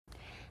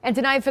And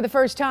tonight, for the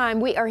first time,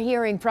 we are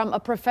hearing from a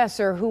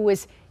professor who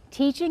was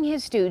teaching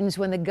his students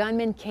when the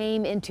gunman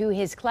came into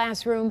his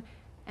classroom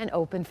and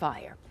opened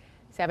fire.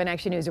 7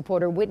 Action News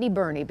reporter Whitney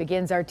Burney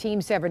begins our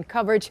Team 7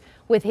 coverage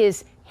with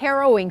his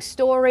harrowing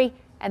story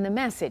and the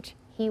message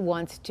he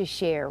wants to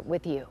share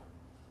with you.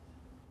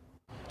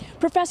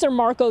 Professor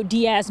Marco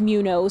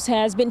Diaz-Munoz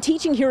has been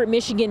teaching here at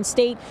Michigan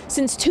State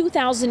since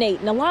 2008,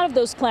 and a lot of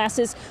those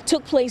classes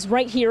took place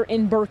right here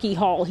in Berkey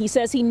Hall. He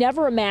says he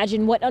never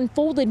imagined what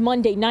unfolded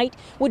Monday night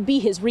would be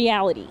his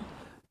reality.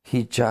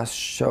 He just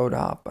showed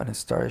up and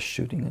started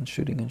shooting and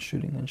shooting and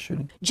shooting and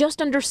shooting.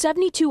 Just under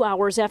 72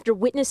 hours after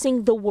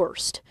witnessing the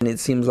worst. And it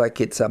seems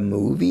like it's a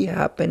movie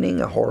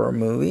happening, a horror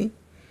movie.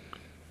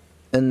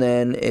 And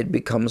then it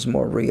becomes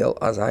more real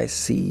as I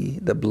see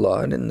the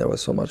blood, and there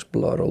was so much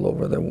blood all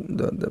over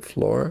the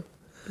floor.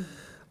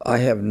 I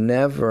have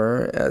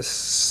never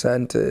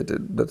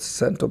scented the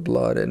scent of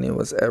blood, and it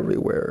was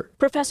everywhere.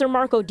 Professor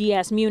Marco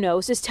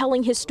Diaz-Munoz is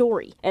telling his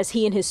story. As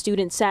he and his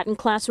students sat in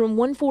classroom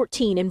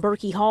 114 in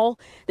Berkey Hall,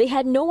 they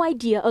had no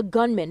idea a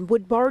gunman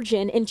would barge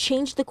in and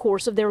change the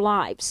course of their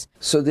lives.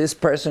 So this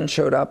person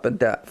showed up at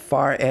the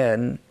far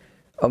end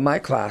of my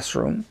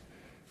classroom,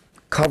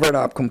 covered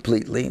up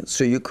completely,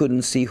 so you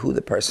couldn't see who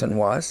the person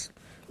was,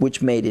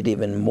 which made it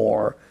even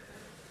more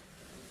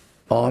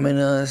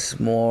ominous,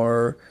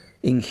 more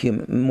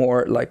inhuman,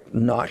 more like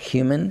not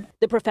human.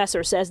 The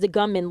professor says the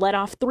gunman let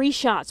off 3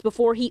 shots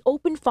before he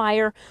opened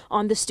fire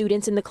on the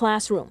students in the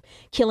classroom,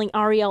 killing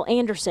Ariel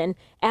Anderson,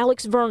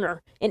 Alex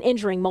Werner, and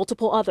injuring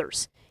multiple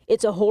others.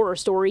 It's a horror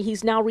story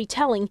he's now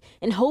retelling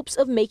in hopes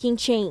of making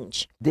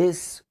change.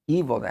 This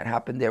evil that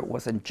happened there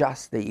wasn't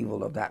just the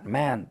evil of that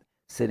man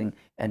sitting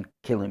and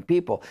killing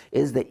people,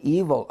 is the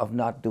evil of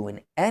not doing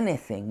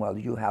anything while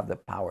you have the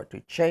power to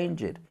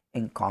change it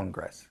in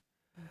Congress.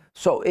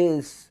 So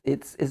it's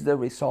the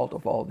result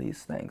of all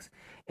these things.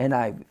 And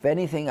if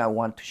anything, I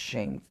want to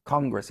shame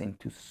Congress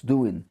into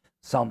doing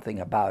something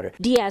about it.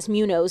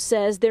 Diaz-Munoz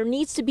says there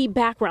needs to be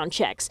background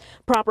checks,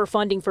 proper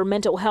funding for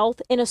mental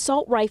health, and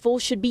assault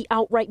rifles should be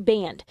outright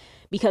banned,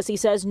 because he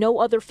says no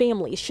other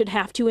families should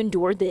have to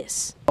endure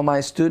this.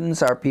 My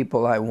students are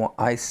people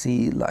I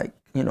see like,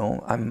 you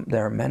know, I'm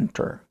their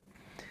mentor.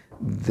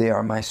 They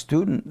are my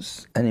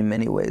students, and in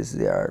many ways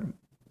they are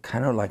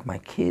kind of like my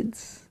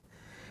kids.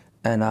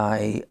 And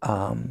I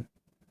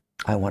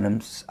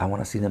want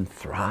to see them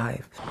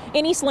thrive.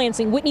 In East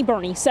Lansing, Whitney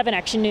Burney, 7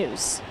 Action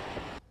News.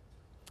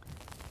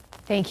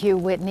 Thank you,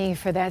 Whitney,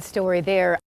 for that story there.